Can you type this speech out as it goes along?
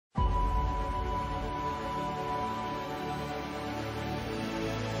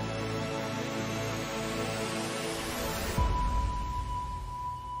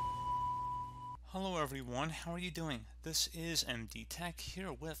Hello everyone, how are you doing? This is MD Tech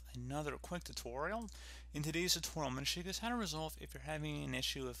here with another quick tutorial. In today's tutorial, I'm going to show you guys how to resolve if you're having an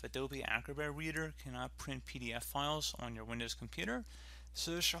issue if Adobe Acrobat Reader cannot print PDF files on your Windows computer.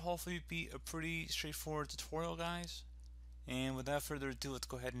 So this should hopefully be a pretty straightforward tutorial, guys. And without further ado, let's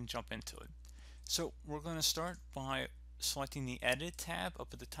go ahead and jump into it. So we're going to start by selecting the Edit tab up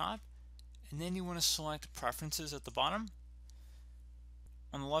at the top, and then you want to select Preferences at the bottom.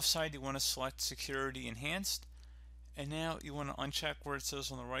 On the left side, you want to select Security Enhanced, and now you want to uncheck where it says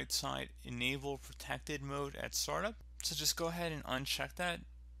on the right side Enable Protected Mode at Startup. So just go ahead and uncheck that,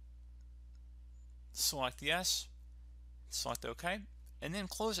 select Yes, select OK, and then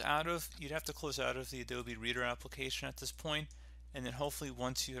you'd have to close out of the Adobe Reader application at this point, and then hopefully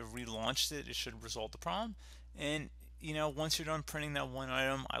once you have relaunched it, it should resolve the problem. And once you're done printing that one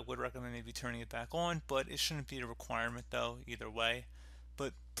item, I would recommend maybe turning it back on, but it shouldn't be a requirement though either way.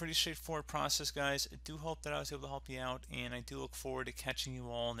 But pretty straightforward process, guys. I do hope that I was able to help you out, and I do look forward to catching you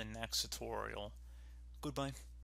all in the next tutorial. Goodbye.